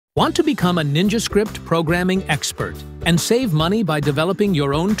Want to become a NinjaScript programming expert and save money by developing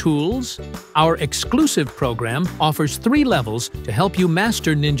your own tools? Our exclusive program offers 3 levels to help you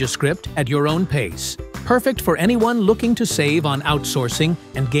master NinjaScript at your own pace. Perfect for anyone looking to save on outsourcing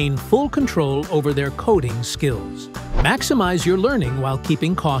and gain full control over their coding skills. Maximize your learning while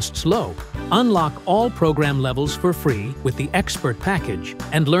keeping costs low. Unlock all program levels for free with the Expert package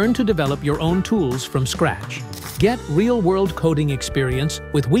and learn to develop your own tools from scratch. Get real-world coding experience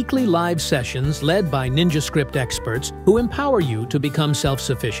with weekly live sessions led by NinjaScript experts who empower you to become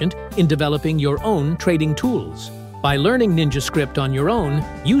self-sufficient in developing your own trading tools. By learning NinjaScript on your own,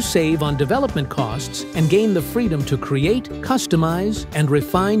 you save on development costs and gain the freedom to create, customize, and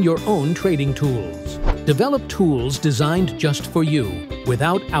refine your own trading tools. Develop tools designed just for you,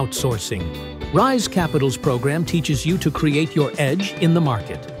 without outsourcing. Rize Capital's program teaches you to create your edge in the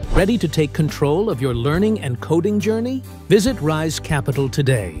market. Ready to take control of your learning and coding journey? Visit Rize Capital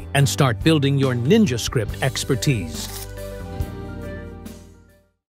today and start building your NinjaScript expertise.